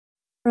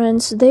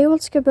Friends, today we'll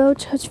talk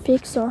about how to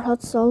fix or how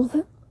to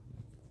solve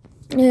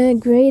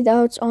grayed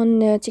out on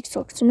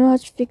TikTok. To know how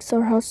to fix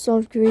or how to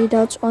solve grayed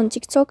out on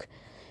TikTok,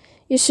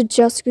 you should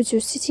just go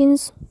to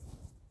settings.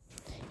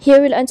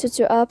 Here we'll enter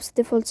to apps,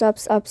 default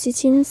apps, app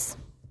settings.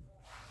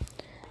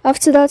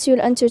 After that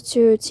you'll enter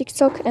to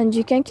TikTok and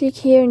you can click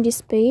here in this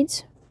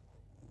page.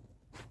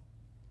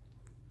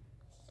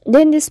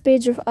 Then this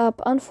page of app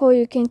info,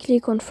 you can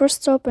click on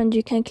first stop and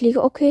you can click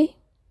OK.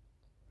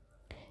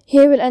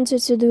 Here we'll enter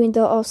to the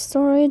window of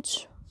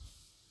storage.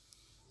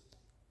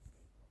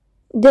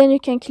 Then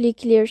you can click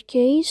clear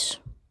cache.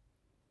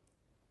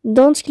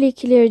 Don't click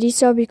clear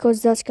data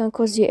because that can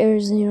cause you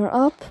errors in your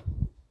app.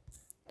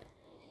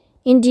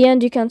 In the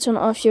end, you can turn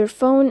off your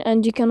phone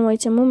and you can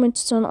wait a moment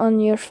to turn on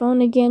your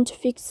phone again to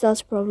fix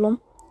that problem.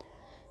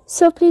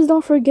 So please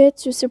don't forget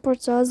to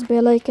support us by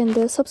like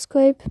and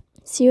subscribe.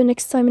 See you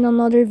next time in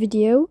another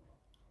video.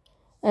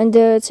 And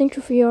thank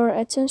you for your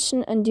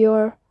attention and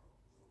your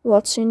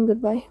watching.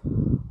 Goodbye.